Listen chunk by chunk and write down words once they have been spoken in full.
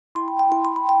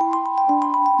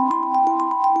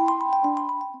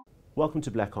Welcome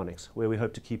to Black Onyx, where we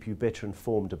hope to keep you better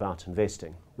informed about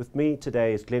investing. With me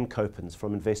today is Glen Copans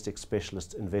from Investec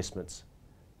Specialist Investments.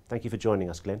 Thank you for joining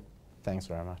us, Glen. Thanks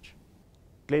very much.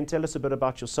 Glen, tell us a bit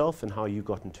about yourself and how you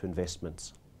got into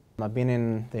investments. I've been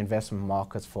in the investment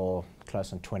markets for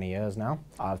close to 20 years now.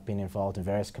 I've been involved in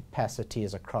various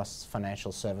capacities across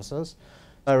financial services.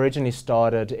 I originally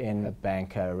started in a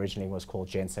bank, originally was called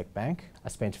Investec Bank. I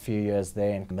spent a few years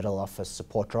there in the middle office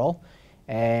support role,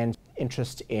 and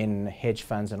interest in hedge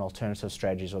funds and alternative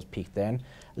strategies was peaked then.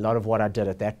 A lot of what I did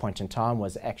at that point in time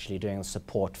was actually doing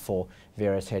support for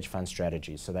various hedge fund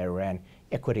strategies. So they ran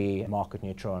equity, market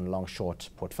neutral and long short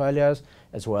portfolios,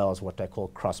 as well as what they call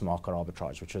cross-market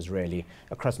arbitrage, which was really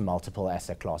across multiple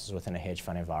asset classes within a hedge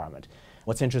fund environment.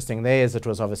 What's interesting there is it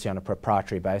was obviously on a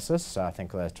proprietary basis, so I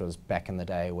think that was back in the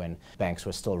day when banks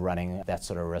were still running that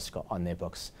sort of risk on their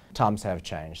books. Times have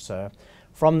changed. So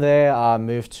from there I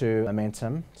moved to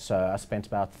Momentum, so I spent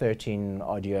about 13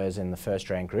 odd years in the first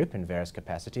rank group in various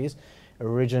capacities.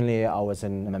 Originally I was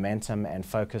in Momentum and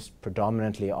focused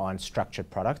predominantly on structured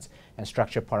products and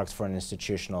structured products for an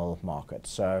institutional market.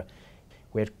 So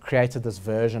we had created this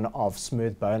version of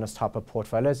smooth bonus type of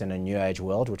portfolios in a new age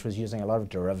world, which was using a lot of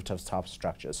derivatives type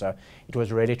structures. So it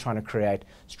was really trying to create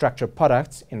structured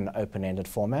products in an open-ended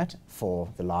format for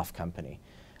the life company.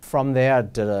 From there, I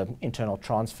did an internal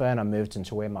transfer and I moved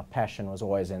into where my passion was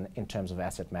always in terms of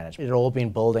asset management. It had all been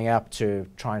building up to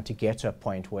trying to get to a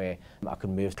point where I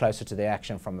could move closer to the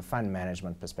action from a fund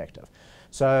management perspective.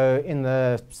 So in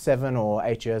the 7 or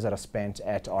 8 years that I spent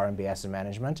at RMB Asset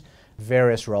Management,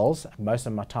 various roles. Most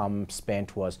of my time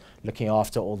spent was looking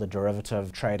after all the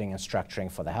derivative trading and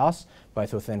structuring for the house,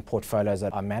 both within portfolios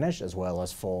that I managed as well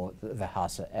as for the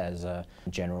house as a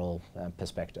general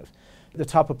perspective. The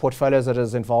type of portfolios that I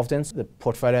was involved in, the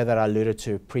portfolio that I alluded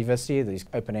to previously, these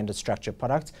open-ended structured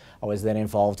products, I was then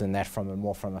involved in that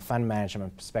more from a fund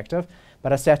management perspective.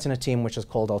 But I sat in a team which is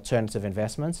called Alternative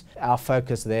Investments. Our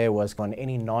focus there was on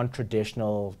any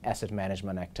non-traditional asset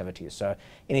management activities, so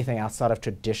anything outside of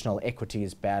traditional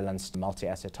equities, balanced,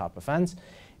 multi-asset type of funds.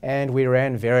 And we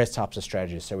ran various types of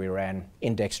strategies. So we ran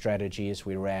index strategies,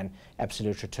 we ran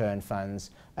absolute return funds,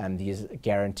 these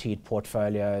guaranteed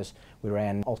portfolios, we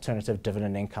ran alternative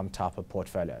dividend income type of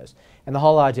portfolios. And the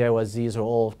whole idea was these were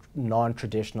all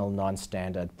non-traditional,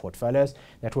 non-standard portfolios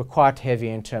that were quite heavy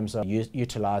in terms of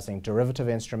utilizing derivative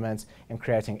instruments and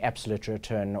creating absolute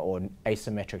return or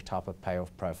asymmetric type of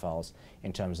payoff profiles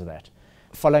in terms of that.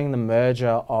 Following the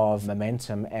merger of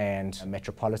Momentum and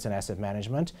Metropolitan Asset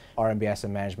Management, RMB Asset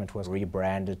Management was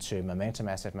rebranded to Momentum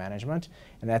Asset Management,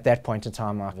 and at that point in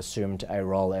time I've assumed a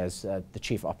role as the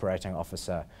Chief Operating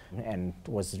Officer and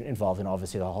was involved in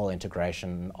obviously the whole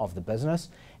integration of the business,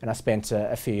 and I spent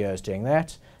a few years doing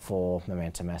that for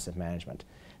Momentum Asset Management.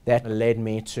 That led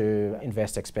me to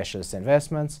Investec Specialist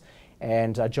Investments,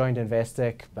 and I joined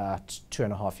Investec about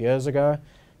 2.5 years ago.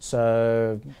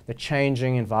 So the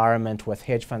changing environment with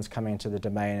hedge funds coming into the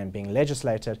domain and being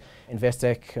legislated,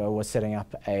 Investec was setting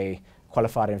up a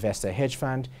qualified investor hedge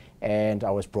fund, and I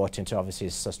was brought in to obviously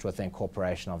assist with the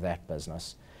incorporation of that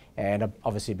business. And I've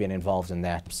obviously been involved in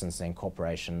that since the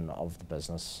incorporation of the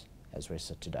business as we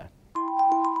sit today.